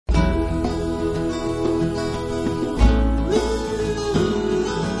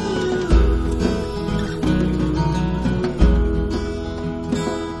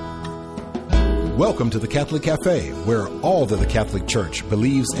Welcome to the Catholic Cafe, where all that the Catholic Church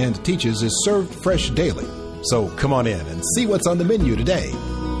believes and teaches is served fresh daily. So come on in and see what's on the menu today.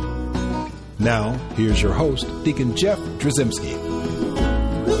 Now, here's your host, Deacon Jeff Drzymski.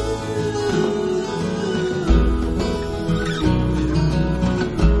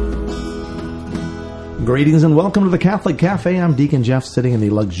 Greetings and welcome to the Catholic Cafe. I'm Deacon Jeff, sitting in the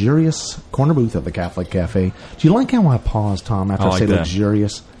luxurious corner booth of the Catholic Cafe. Do you like how I pause, Tom, after I say that.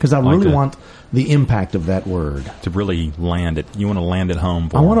 Luxurious? Because I really want the impact of that word. To really land it. You want to land it home.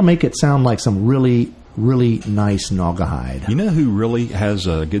 I want to make it sound like some really, really nice naugahyde. You know who really has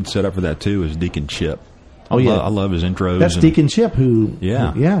a good setup for that, too, is Deacon Chip. Oh, yeah. I love his intros. That's Deacon Chip who...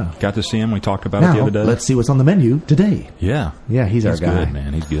 Yeah. Got to see him. We talked about it the other day. Let's see what's on the menu today. Yeah. Yeah, he's our guy. He's good,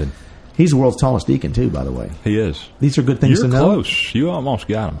 man. He's good. He's the world's tallest deacon, too, by the way. He is. These are good things to know. You're close. You almost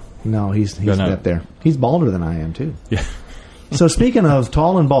got him. No, he's up there. He's balder than I am, too. Yeah. So speaking of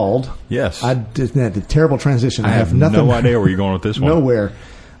tall and bald, yes, I did that terrible transition. I have no idea where you're going with this one. Nowhere.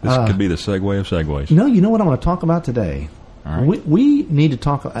 This could be the segue of segues. No, you know what I want to talk about today? All right. We need to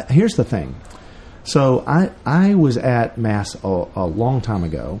talk. Here's the thing. So I was at Mass a long time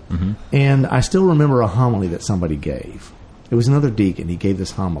ago, and I still remember a homily that somebody gave. It was another deacon. He gave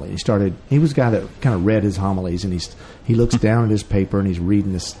this homily. He was a guy that kind of read his homilies, and he looks down at his paper, and he's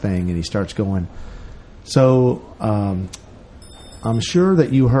reading this thing, and he starts going, so I'm sure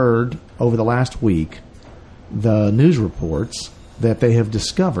that you heard over the last week the news reports that they have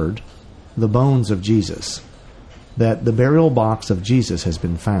discovered the bones of Jesus, that the burial box of Jesus has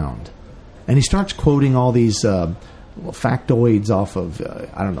been found. And he starts quoting all these factoids off of,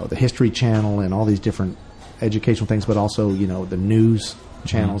 the History Channel and all these different educational things, but also, the news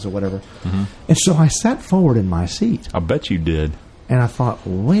channels or whatever. And so I sat forward in my seat. I bet you did. And I thought,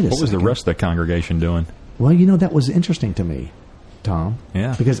 wait a second. What was the rest of the congregation doing? Well, that was interesting to me, Tom.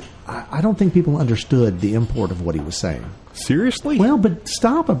 Yeah. Because I don't think people understood the import of what he was saying. Seriously? Well, but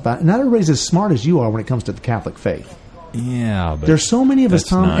stop about it. Not everybody's as smart as you are when it comes to the Catholic faith. Yeah, but there's so many of us,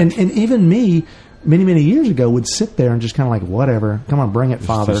 Tom, and even me, many, many years ago, would sit there and just kind of like, whatever, come on, bring it,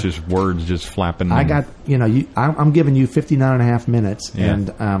 Father. It's just words just flapping. I got, I'm giving you 59 and a half minutes, and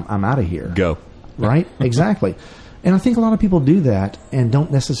I'm out of here. Go. Right? Exactly. And I think a lot of people do that and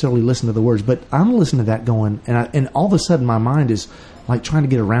don't necessarily listen to the words. But I'm listening to that going, and all of a sudden my mind is like trying to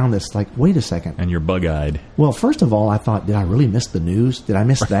get around this, like, wait a second. And you're bug-eyed. Well, first of all, I thought, did I really miss the news? Did I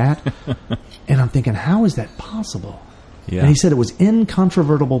miss that? And I'm thinking, how is that possible? Yeah. And he said it was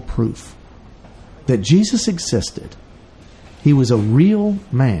incontrovertible proof that Jesus existed. He was a real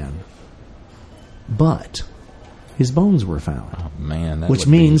man, but his bones were found. Oh, man. Which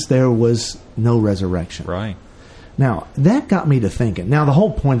means there was no resurrection. Right. Now, that got me to thinking. Now, the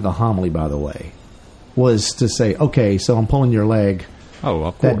whole point of the homily, by the way, was to say, okay, so I'm pulling your leg. Oh,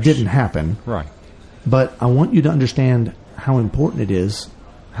 of course. That didn't happen. Right. But I want you to understand how important it is,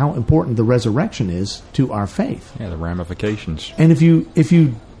 how important the resurrection is to our faith. Yeah, the ramifications. And if you,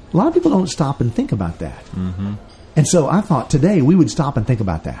 a lot of people don't stop and think about that. And so I thought today we would stop and think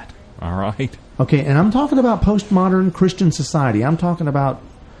about that. All right. Okay, and I'm talking about postmodern Christian society. I'm talking about,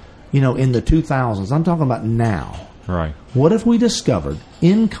 in the 2000s. I'm talking about now. Right. What if we discovered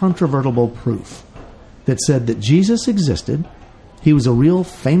incontrovertible proof that said that Jesus existed, he was a real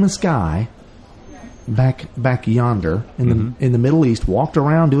famous guy back yonder in the Middle East, walked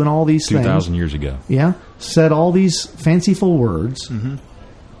around doing all these 2,000 years ago. Yeah, said all these fanciful words,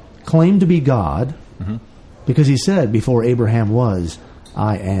 claimed to be God, because he said, before Abraham was,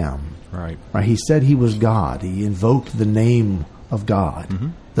 I am. Right. He said he was God. He invoked the name of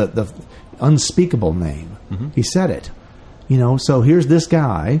God, the unspeakable name. He said it. So here's this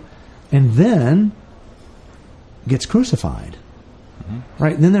guy, and then gets crucified.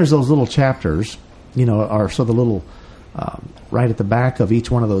 Right? And then there's those little chapters, or so the little, right at the back of each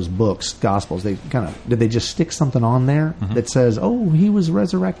one of those books, Gospels, did they just stick something on there that says, oh, he was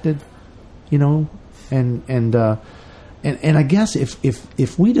resurrected, and I guess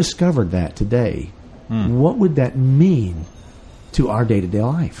if we discovered that today, what would that mean to our day-to-day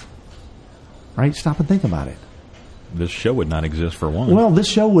life? Right? Stop and think about it. This show would not exist for one. Well, this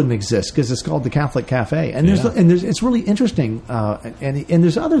show wouldn't exist because it's called the Catholic Cafe, and it's really interesting. And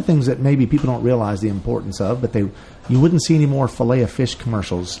there's other things that maybe people don't realize the importance of, but you wouldn't see any more filet of fish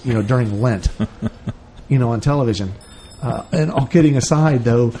commercials, during Lent, on television. And all kidding aside,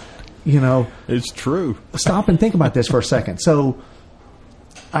 though, it's true. Stop and think about this for a second. So,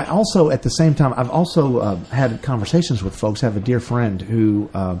 I also, at the same time, I've also had conversations with folks. I have a dear friend who.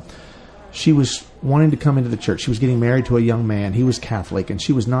 She was wanting to come into the church. She was getting married to a young man. He was Catholic, and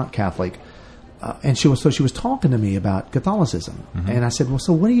she was not Catholic. And she was talking to me about Catholicism. And I said, well,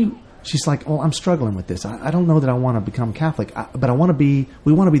 so what do you, she's like, "Oh, I'm struggling with this. I don't know that I want to become Catholic, but we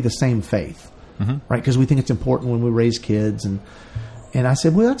want to be the same faith, right? Because we think it's important when we raise kids." And I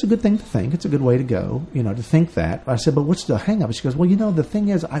said, "Well, that's a good thing to think. It's a good way to go, to think that." I said, "But what's the hang up?" She goes, "Well, the thing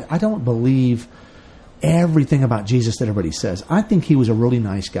is, I don't believe everything about Jesus that everybody says. I think he was a really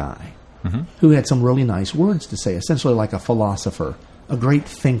nice guy who had some really nice words to say, essentially like a philosopher, a great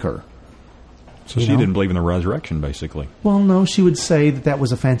thinker." So she didn't believe in the resurrection, basically. Well, no, she would say that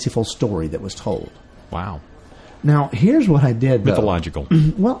was a fanciful story that was told. Wow. Now, here's what I did, though. Mythological.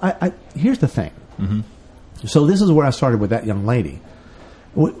 Well, here's the thing. So this is where I started with that young lady.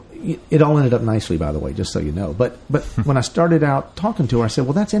 It all ended up nicely, by the way, just so you know. But when I started out talking to her, I said,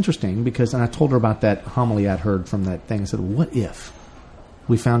 "Well, that's interesting," because then I told her about that homily I'd heard from that thing. I said, "Well, what if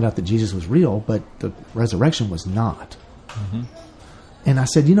we found out that Jesus was real, but the resurrection was not?" And I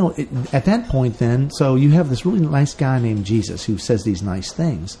said, at that point then, so you have this really nice guy named Jesus who says these nice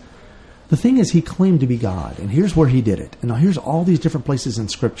things. The thing is, he claimed to be God, and here's where he did it. And now here's all these different places in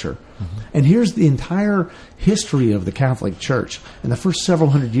Scripture. And here's the entire history of the Catholic Church in the first several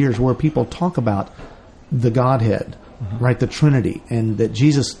hundred years where people talk about the Godhead, right, the Trinity, and that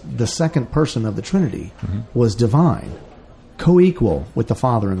Jesus, the second person of the Trinity, was divine, co-equal with the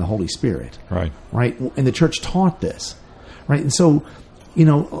Father and the Holy Spirit. Right. Right? And the Church taught this. Right? And so,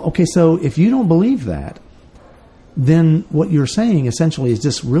 okay, so if you don't believe that, then what you're saying essentially is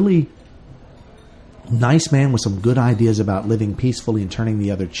this really nice man with some good ideas about living peacefully and turning the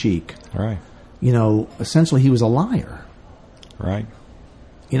other cheek. Right. Essentially he was a liar. Right.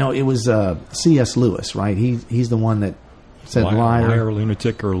 It was C.S. Lewis, right? He's the one that said liar,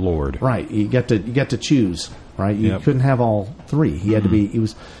 lunatic, or Lord. Right. You get to choose, right? You couldn't have all three. He had to be. He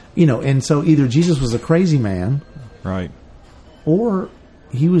was, and so either Jesus was a crazy man, right, or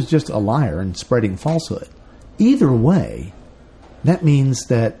he was just a liar and spreading falsehood. Either way, that means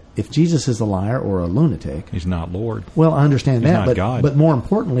that if Jesus is a liar or a lunatic, he's not Lord. Well, I understand he's that, not but God. But more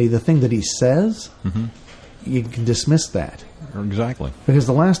importantly, the thing that he says, you can dismiss that. Exactly. Because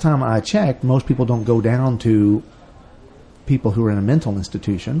the last time I checked, most people don't go down to people who are in a mental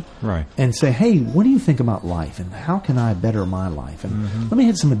institution, right, and say, "Hey, what do you think about life, and how can I better my life? And let me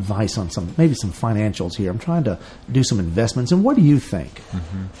get some advice on maybe some financials here. I'm trying to do some investments, and what do you think?"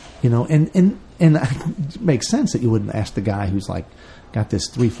 And it makes sense that you wouldn't ask the guy who's like got this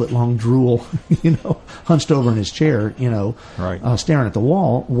 3-foot-long drool, hunched over in his chair, right, staring at the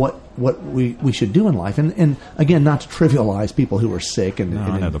wall, what we should do in life. And again, not to trivialize people who are sick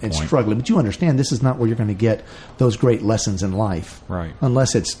and struggling, but you understand this is not where you're going to get those great lessons in life, right?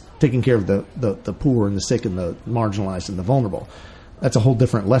 Unless it's taking care of the poor and the sick and the marginalized and the vulnerable. That's a whole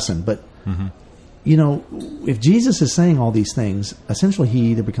different lesson. But if Jesus is saying all these things, essentially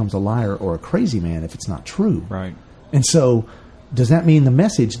he either becomes a liar or a crazy man if it's not true, right? And so, does that mean the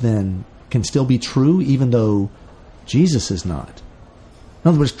message then can still be true even though Jesus is not? In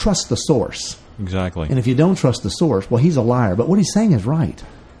other words, trust the source. Exactly. And if you don't trust the source, well, he's a liar. But what he's saying is right.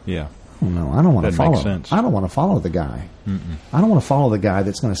 Yeah. Oh, no, I don't want to follow. Makes sense. I don't want to follow the guy. I don't want to follow the guy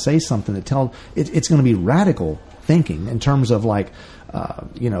that's going to say something that it's going to be radical thinking in terms of like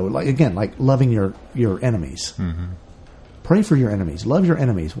loving your enemies. Pray for your enemies. Love your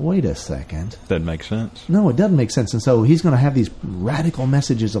enemies. Wait a second. That makes sense. No, it doesn't make sense. And so he's going to have these radical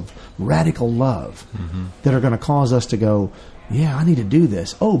messages of radical love that are going to cause us to go, yeah, I need to do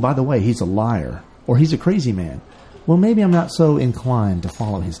this. Oh, by the way, he's a liar or he's a crazy man. Well, maybe I'm not so inclined to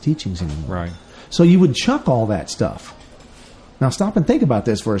follow his teachings anymore. Right. So you would chuck all that stuff. Now stop and think about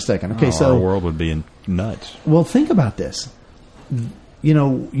this for a second. Okay, so our world would be nuts. Well, think about this.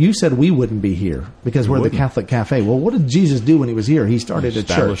 You said we wouldn't be here because we're the Catholic Cafe. Well, what did Jesus do when he was here? He started a church.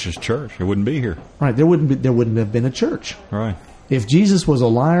 Established his church. It wouldn't be here. Right. There wouldn't have been a church. Right. If Jesus was a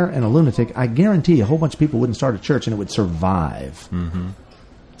liar and a lunatic, I guarantee a whole bunch of people wouldn't start a church and it would survive.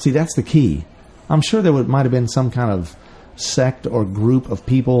 See, that's the key. I'm sure there might have been some kind of sect or group of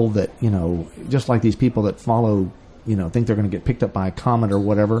people that, just like these people that follow, think they're going to get picked up by a comet or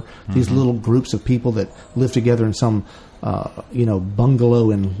whatever. These little groups of people that live together in some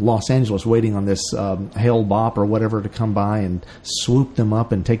bungalow in Los Angeles waiting on this Hale Bopp or whatever to come by and swoop them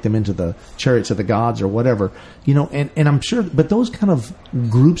up and take them into the chariots of the gods or whatever. And I'm sure, but those kind of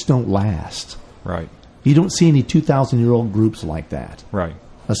groups don't last. Right. You don't see any 2,000-year-old groups like that. Right.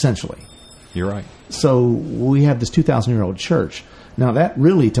 Essentially. You're right. So we have this 2,000-year-old church. Now that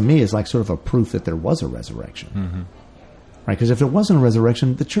really, to me, is like sort of a proof that there was a resurrection. Right? Because if there wasn't a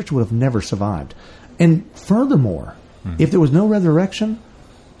resurrection, the church would have never survived. And furthermore, if there was no resurrection,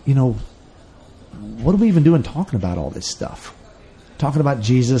 what are we even doing talking about all this stuff? talking about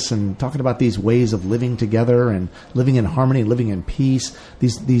Jesus and talking about these ways of living together and living in harmony, living in peace,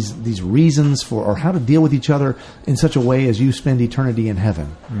 these reasons for, or how to deal with each other in such a way as you spend eternity in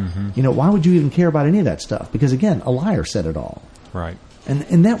heaven. Mm-hmm. Why would you even care about any of that stuff? Because again, a liar said it all. Right.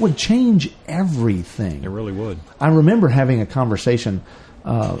 And that would change everything. It really would. I remember having a conversation,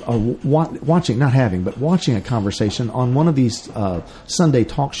 watching a conversation on one of these Sunday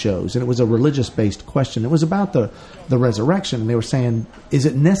talk shows, and it was a religious-based question. It was about the resurrection, and they were saying, is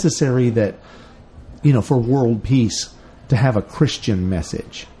it necessary that, for world peace to have a Christian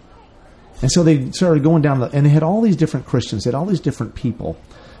message? And so they started going down and they had all these different Christians, they had all these different people,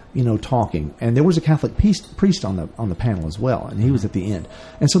 talking. And there was a Catholic priest on the panel as well, and he was at the end.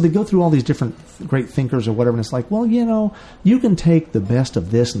 And so they go through all these different great thinkers or whatever, and it's like, well, you can take the best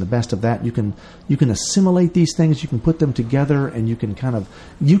of this and the best of that. You can assimilate these things, you can put them together, and you can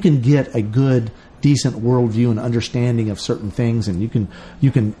get a good, decent worldview and understanding of certain things, and you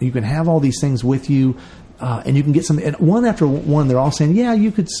can have all these things with you. And you can get something, and one after one, they're all saying, yeah, we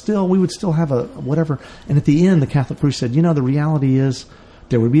would still have a whatever. And at the end, the Catholic priest said, the reality is,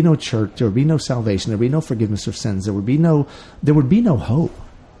 there would be no church. There would be no salvation. There would be no forgiveness of sins. There would be no hope.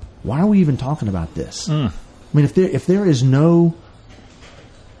 Why are we even talking about this? I mean, if there is no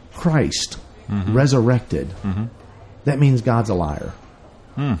Christ resurrected, that means God's a liar.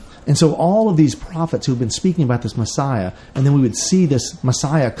 And so all of these prophets who've been speaking about this Messiah, and then we would see this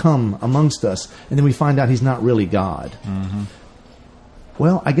Messiah come amongst us, and then we find out he's not really God.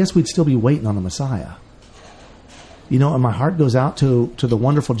 Well, I guess we'd still be waiting on the Messiah. And my heart goes out to the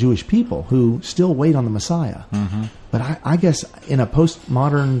wonderful Jewish people who still wait on the Messiah. But I guess in a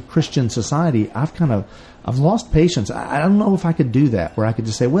postmodern Christian society, I've lost patience. I don't know if I could do that, where I could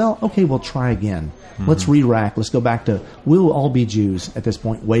just say, well, okay, we'll try again. Let's re-rack. Let's go back to, we'll all be Jews at this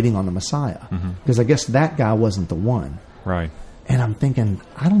point waiting on the Messiah. Because I guess that guy wasn't the one. Right. And I'm thinking,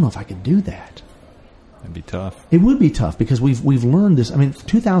 I don't know if I could do that. It'd be tough. It would be tough because we've learned this. I mean, for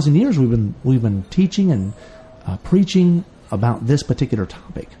 2,000 years we've been teaching and preaching about this particular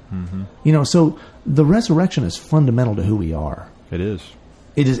topic. So the resurrection is fundamental to who we are. It is.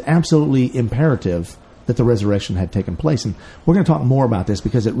 It is absolutely imperative that the resurrection had taken place. And we're going to talk more about this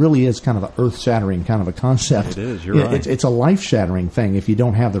because it really is kind of an earth-shattering kind of a concept. It is. You're right. It's a life-shattering thing if you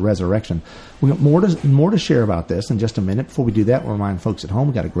don't have the resurrection. We've got more to share about this in just a minute. Before we do that, we'll remind folks at home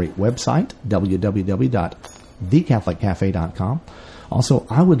we've got a great website, www.thecatholiccafe.com. Also,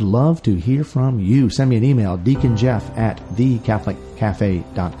 I would love to hear from you. Send me an email,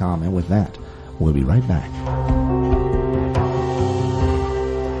 deaconjeff@thecatholiccafe.com. And with that, we'll be right back.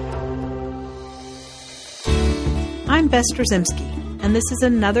 I'm Bess Drzymski, and this is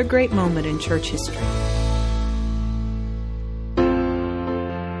another great moment in church history.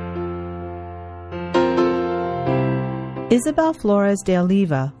 Isabel Flores de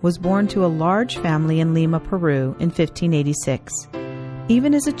Oliva was born to a large family in Lima, Peru in 1586.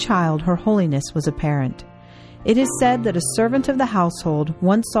 Even as a child, her holiness was apparent. It is said that a servant of the household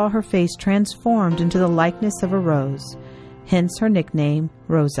once saw her face transformed into the likeness of a rose, hence her nickname,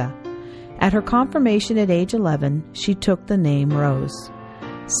 Rosa. At her confirmation at age 11, she took the name Rose.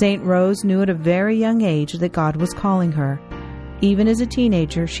 Saint Rose knew at a very young age that God was calling her. Even as a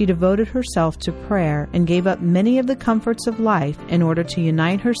teenager, she devoted herself to prayer and gave up many of the comforts of life in order to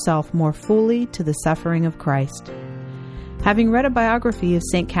unite herself more fully to the suffering of Christ. Having read a biography of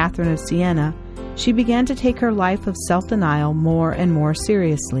St. Catherine of Siena, she began to take her life of self-denial more and more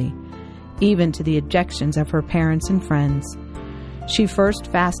seriously, even to the objections of her parents and friends. She first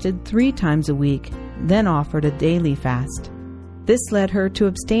fasted 3 times a week, then offered a daily fast. This led her to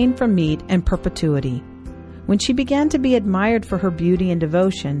abstain from meat in perpetuity. When she began to be admired for her beauty and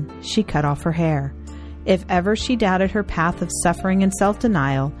devotion, she cut off her hair. If ever she doubted her path of suffering and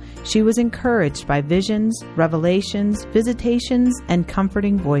self-denial, she was encouraged by visions, revelations, visitations, and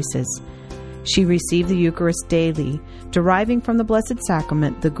comforting voices. She received the Eucharist daily, deriving from the Blessed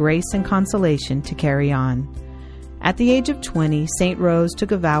Sacrament the grace and consolation to carry on. At the age of 20, St. Rose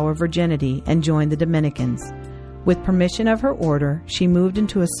took a vow of virginity and joined the Dominicans. With permission of her order, she moved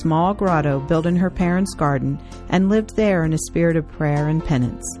into a small grotto built in her parents' garden and lived there in a spirit of prayer and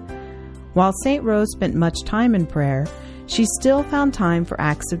penance. While St. Rose spent much time in prayer, she still found time for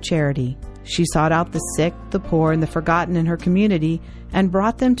acts of charity. She sought out the sick, the poor, and the forgotten in her community and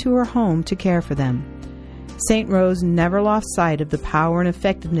brought them to her home to care for them. St. Rose never lost sight of the power and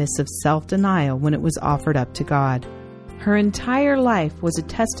effectiveness of self-denial when it was offered up to God. Her entire life was a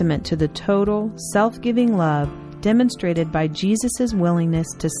testament to the total, self-giving love demonstrated by Jesus' willingness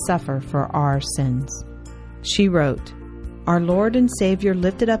to suffer for our sins. She wrote, "Our Lord and Savior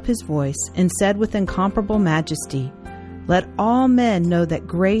lifted up his voice and said with incomparable majesty, Let all men know that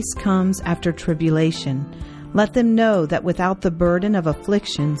grace comes after tribulation. Let them know that without the burden of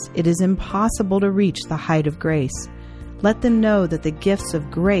afflictions, it is impossible to reach the height of grace. Let them know that the gifts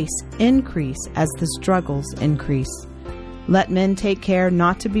of grace increase as the struggles increase. Let men take care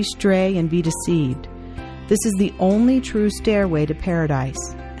not to be stray and be deceived. This is the only true stairway to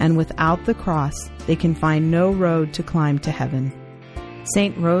paradise, and without the cross, they can find no road to climb to heaven.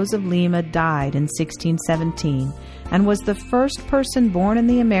 St. Rose of Lima died in 1617 and was the first person born in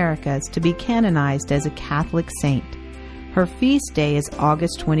the Americas to be canonized as a Catholic saint. Her feast day is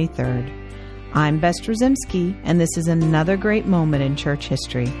August 23rd. I'm Bess Drzymski, and this is another great moment in church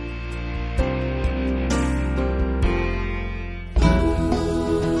history.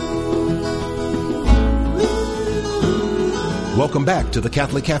 Welcome back to the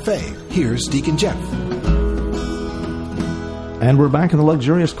Catholic Cafe. Here's Deacon Jeff. And we're back in the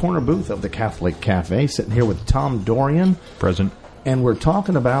luxurious corner booth of the Catholic Cafe, sitting here with Tom Dorian. Present. And we're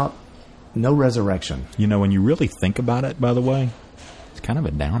talking about no resurrection. You know, when you really think about it, by the way, it's kind of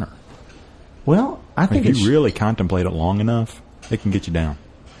a downer. Well, I think if you really contemplate it long enough, it can get you down.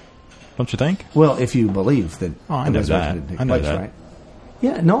 Don't you think? Well, if you believe that I know that. didn't take I know place, that. right?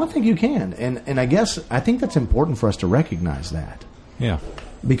 Yeah, no, I think you can. And I think that's important for us to recognize that. Yeah.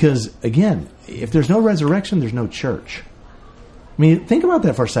 Because, again, if there's no resurrection, there's no church. I mean, think about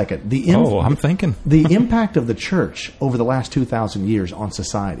that for a second. I'm thinking. The impact of the church over the last 2,000 years on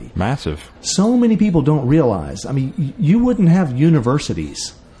society. Massive. So many people don't realize. I mean, you wouldn't have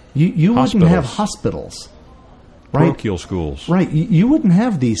universities. You wouldn't have hospitals. Right? Parochial schools. Right. You wouldn't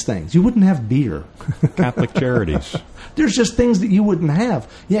have these things. You wouldn't have beer. Catholic charities. There's just things that you wouldn't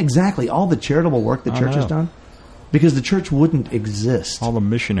have. Yeah, exactly. All the charitable work the church has done. Because the church wouldn't exist. All the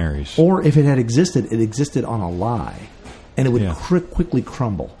missionaries. Or if it had existed, it existed on a lie. And it would quickly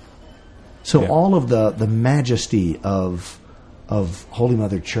crumble. So all of the majesty of Holy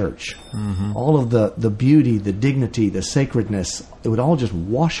Mother Church, all of the beauty, the dignity, the sacredness, it would all just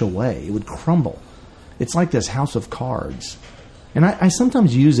wash away. It would crumble. It's like this house of cards. And I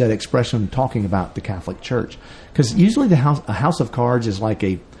sometimes use that expression talking about the Catholic Church. Because usually a house of cards is like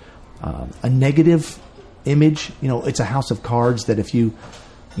a negative image. You know, it's a house of cards that if you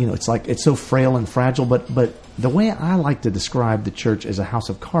know, it's like it's so frail and fragile. But the way I like to describe the church as a house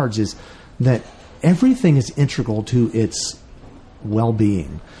of cards is that everything is integral to its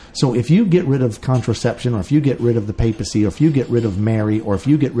well-being. So if you get rid of contraception, or if you get rid of the papacy, or if you get rid of Mary, or if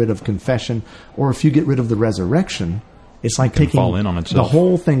you get rid of confession, or if you get rid of the resurrection, it's like taking fall in on itself. The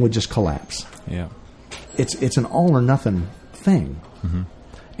whole thing would just collapse. Yeah, it's an all or nothing thing.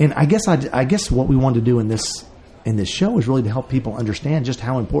 And I guess what we want to do in this show is really to help people understand just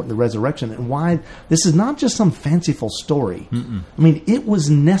how important the resurrection and why this is not just some fanciful story. I mean, it was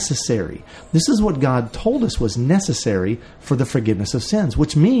necessary. This is what God told us was necessary for the forgiveness of sins,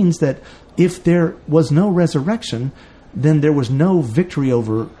 which means that if there was no resurrection, then there was no victory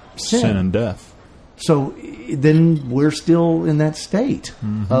over sin and death. So then we're still in that state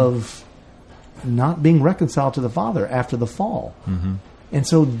of not being reconciled to the Father after the fall. And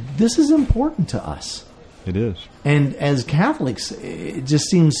so this is important to us. It is. And as Catholics, it just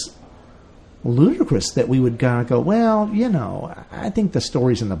seems ludicrous that we would kind of go, well, you know, I think the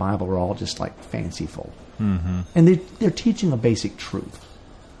stories in the Bible are all just like fanciful. And they're teaching a basic truth.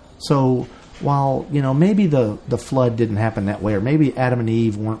 So while, you know, maybe the flood didn't happen that way, or maybe Adam and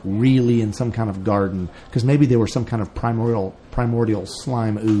Eve weren't really in some kind of garden, because maybe they were some kind of primordial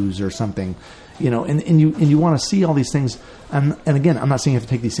slime ooze or something, you know, and you want to see all these things. And again, I'm not saying you have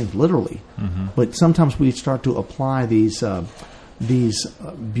to take these things literally, but sometimes we start to apply these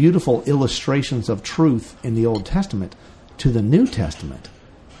beautiful illustrations of truth in the Old Testament to the New Testament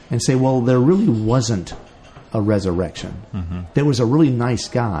and say, well, there really wasn't a resurrection. There was a really nice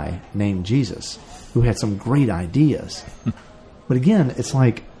guy named Jesus who had some great ideas. But again, it's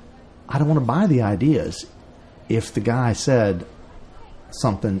like, I don't want to buy the ideas if the guy said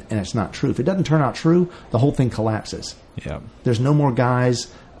something and it's not true. If it doesn't turn out true, the whole thing collapses. Yeah. There's no more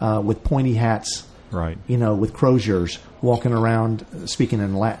guys with pointy hats, right? You know, with croziers walking around speaking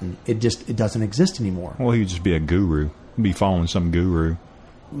in Latin. It doesn't exist anymore. Well, he'd just be a guru. He'd be following some guru.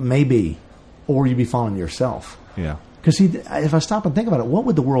 Maybe. Or you'd be following yourself. Yeah. Because if I stop and think about it, what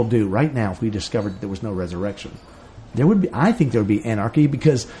would the world do right now if we discovered there was no resurrection? I think there would be anarchy,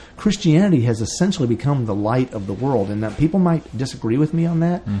 because Christianity has essentially become the light of the world. And that people might disagree with me on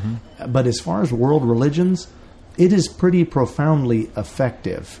that. But as far as world religions, it is pretty profoundly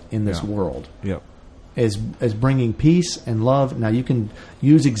effective in this world. Yep. as bringing peace and love. Now, you can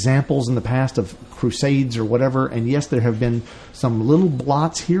use examples in the past of crusades or whatever, and yes, there have been some little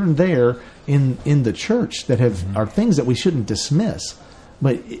blots here and there in the church that are things that we shouldn't dismiss.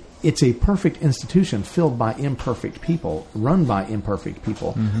 But it's a perfect institution filled by imperfect people, run by imperfect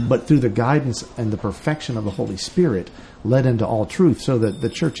people, but through the guidance and the perfection of the Holy Spirit, led into all truth, so that the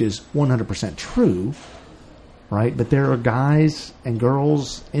church is 100% true, right? But there are guys and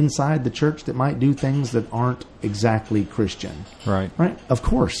girls inside the church that might do things that aren't exactly Christian. Right. Right? Of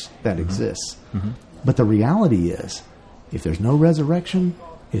course, that exists. But the reality is, if there's no resurrection,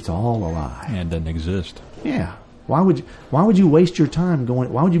 it's all a lie. And it doesn't exist. Yeah. Why would you waste your time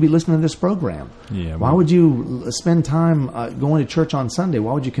going? Why would you be listening to this program? Yeah. Why would you spend time going to church on Sunday?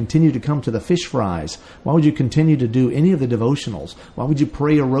 Why would you continue to come to the fish fries? Why would you continue to do any of the devotionals? Why would you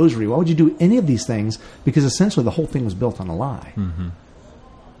pray a rosary? Why would you do any of these things? Because essentially the whole thing was built on a lie.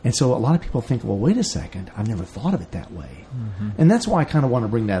 And so a lot of people think, well, wait a second, I've never thought of it that way. And that's why I kind of want to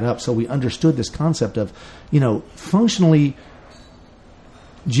bring that up, so we understood this concept of, functionally,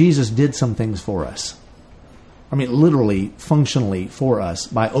 Jesus did some things for us. I mean, literally, functionally for us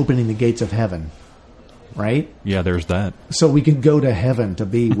by opening the gates of heaven, right? Yeah, there's that. So we can go to heaven to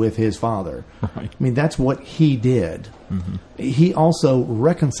be with his Father. Right. I mean, that's what he did. He also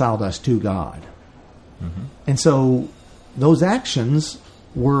reconciled us to God. And so those actions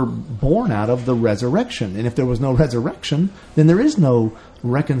were born out of the resurrection. And if there was no resurrection, then there is no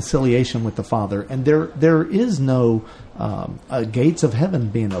reconciliation with the Father. And there is no gates of heaven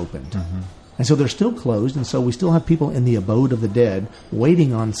being opened. And so they're still closed, and so we still have people in the abode of the dead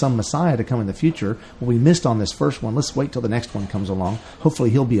waiting on some Messiah to come in the future. Well, we missed on this first one. Let's wait till the next one comes along.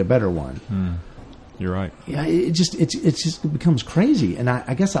 Hopefully he'll be a better one. You're right. Yeah, it just becomes crazy. And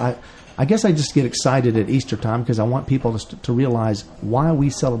I guess I just get excited at Easter time because I want people to realize why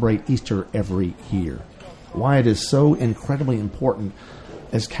we celebrate Easter every year. Why it is so incredibly important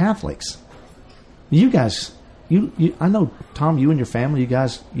as Catholics. You guys, I know, Tom, you and your family, you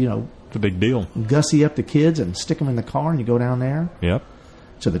guys, It's a big deal. Gussy up the kids and stick them in the car, and you go down there Yep.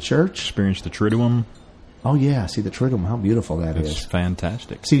 to the church. Experience the Triduum. Oh yeah, see the Triduum, how beautiful that is. It's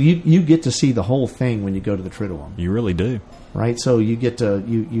fantastic. See, you get to see the whole thing when you go to the Triduum, You really do. right? So you get to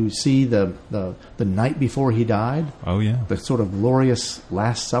you see the night before he died, Oh, yeah. the sort of glorious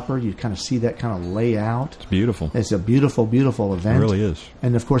Last Supper. You kind of see that kind of lay out. It's beautiful. It's a beautiful, beautiful event. It really is.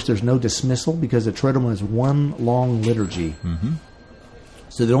 And of course, there's no dismissal because the Triduum is one long liturgy.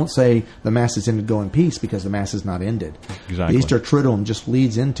 So they don't say the Mass is ended, go in peace, because the Mass is not ended. Exactly. The Easter Triduum just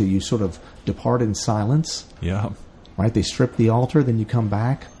leads into you sort of depart in silence. Yeah. Right? They strip the altar, then you come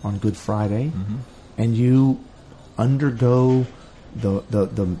back on Good Friday, and you undergo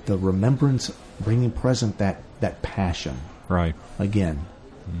the remembrance, bringing present that passion Right. again.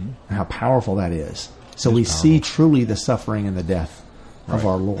 And how powerful that is. So It's we powerful. see truly the suffering and the death of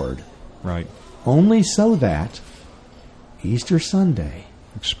our Lord. Right. Only so that Easter Sunday,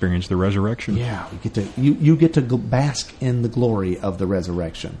 Experience the resurrection. yeah, you get to bask in the glory of the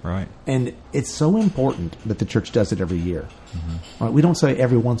resurrection. Right. And it's so important that the church does it every year. Right? We don't say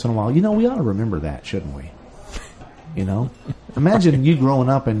every once in a while, we ought to remember that, shouldn't we? Imagine you growing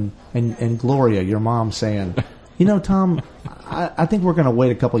up and Gloria, your mom, saying, Tom, I think we're going to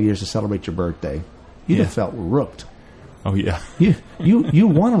wait a couple of years to celebrate your birthday. You'd have felt rooked. Oh, yeah. You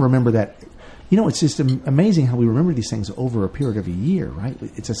want to remember that. It's just amazing how we remember these things over a period of a year, right?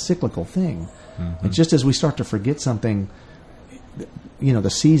 It's a cyclical thing. It's just as we start to forget something, the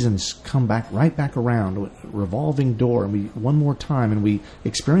seasons come right back around, revolving door, and we one more time, and we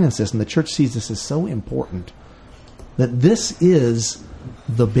experience this, and the church sees this as so important that this is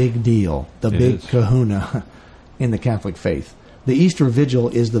the big deal, the big kahuna in the Catholic faith. The Easter Vigil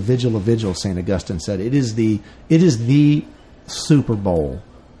is the vigil of vigils, St. Augustine said. It is the Super Bowl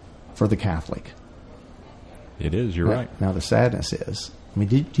for the Catholic. It is. You're right. Now the sadness is,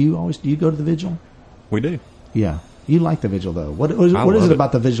 do you go to the vigil? We do. Yeah, you like the vigil though. What is love it it.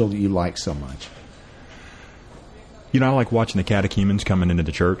 about the vigil that you like so much? I like watching the catechumens coming into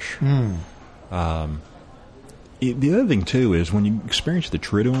the church. The other thing too is when you experience the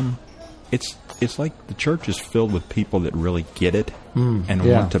Triduum, it's like the church is filled with people that really get it and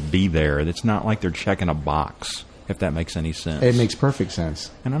want to be there. It's not like they're checking a box, if that makes any sense. It makes perfect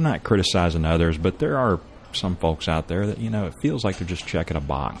sense. And I'm not criticizing others, but there are some folks out there that, it feels like they're just checking a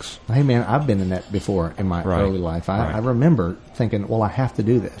box. Hey, man, I've been in that before in my early life. I remember thinking, well, I have to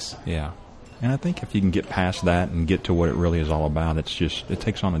do this. Yeah. And I think if you can get past that and get to what it really is all about, it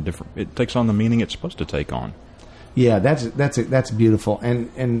takes on the meaning it's supposed to take on. Yeah, that's beautiful.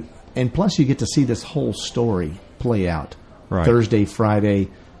 And plus you get to see this whole story play out. Right. Thursday, Friday,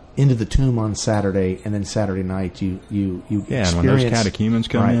 into the tomb on Saturday, and then Saturday night you and when those catechumens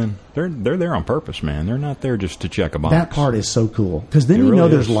come in, they're there on purpose, man. They're not there just to check a box. That part is so cool, because then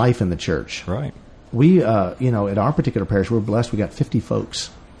there's life in the church. Right. We, at our particular parish, we're blessed. We got 50 folks,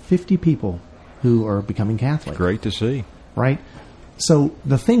 50 people who are becoming Catholic. Great to see. Right? So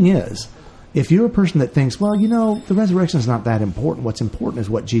the thing is, if you're a person that thinks, well, the resurrection is not that important, what's important is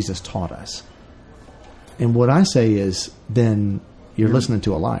what Jesus taught us. And what I say is, then you're listening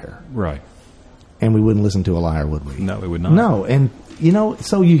to a liar. Right. And we wouldn't listen to a liar, would we? No, we would not. No. And,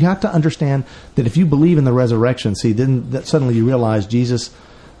 so you have to understand that if you believe in the resurrection, then suddenly you realize Jesus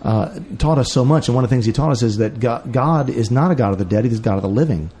taught us so much. And one of the things he taught us is that God is not a God of the dead. He's a God of the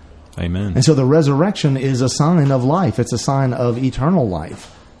living. Amen. And so the resurrection is a sign of life. It's a sign of eternal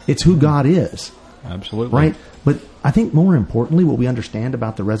life. It's who God is. Absolutely. Right? But I think more importantly, what we understand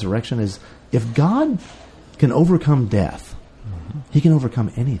about the resurrection is if God can overcome death, he can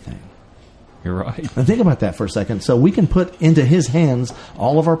overcome anything. You're right. And think about that for a second. So we can put into his hands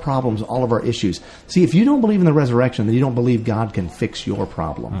all of our problems, all of our issues. See, if you don't believe in the resurrection, then you don't believe God can fix your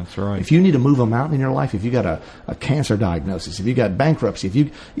problem. That's right. If you need to move a mountain in your life, if you got a cancer diagnosis, if you got bankruptcy,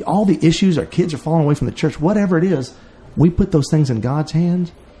 if all the issues, our kids are falling away from the church, whatever it is, we put those things in God's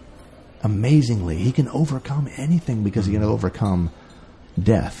hands. Amazingly, he can overcome anything because he can overcome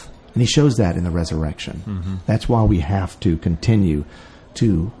death. And he shows that in the resurrection. Mm-hmm. That's why we have to continue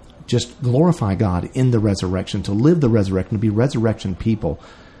to just glorify God in the resurrection, to live the resurrection, to be resurrection people.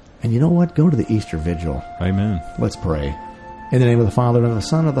 And you know what? Go to the Easter Vigil. Amen. Let's pray. In the name of the Father, and of the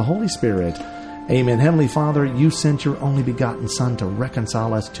Son, and of the Holy Spirit. Amen. Heavenly Father, you sent your only begotten Son to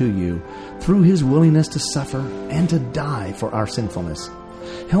reconcile us to you through his willingness to suffer and to die for our sinfulness.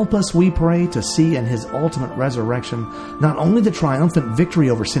 Help us, we pray, to see in his ultimate resurrection not only the triumphant victory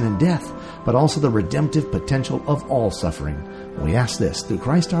over sin and death, but also the redemptive potential of all suffering. We ask this through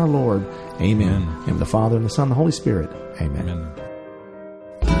Christ our Lord. Amen. In the Father, and the Son, and the Holy Spirit. Amen. Amen.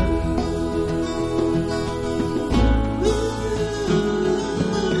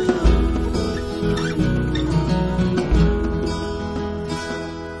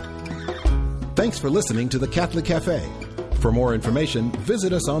 Thanks for listening to The Catholic Cafe. For more information,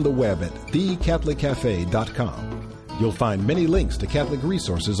 visit us on the web at thecatholiccafe.com. You'll find many links to Catholic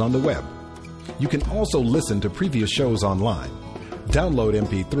resources on the web. You can also listen to previous shows online, download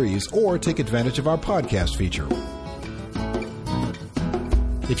MP3s, or take advantage of our podcast feature.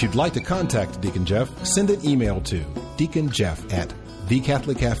 If you'd like to contact Deacon Jeff, send an email to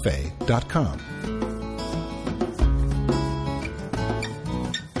deaconjeff@thecatholiccafe.com.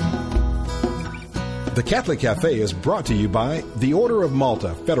 The Catholic Cafe is brought to you by the Order of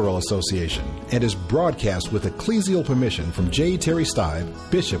Malta Federal Association and is broadcast with ecclesial permission from J. Terry Stive,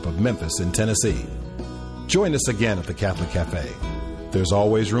 Bishop of Memphis in Tennessee. Join us again at the Catholic Cafe. There's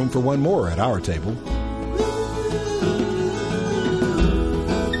always room for one more at our table.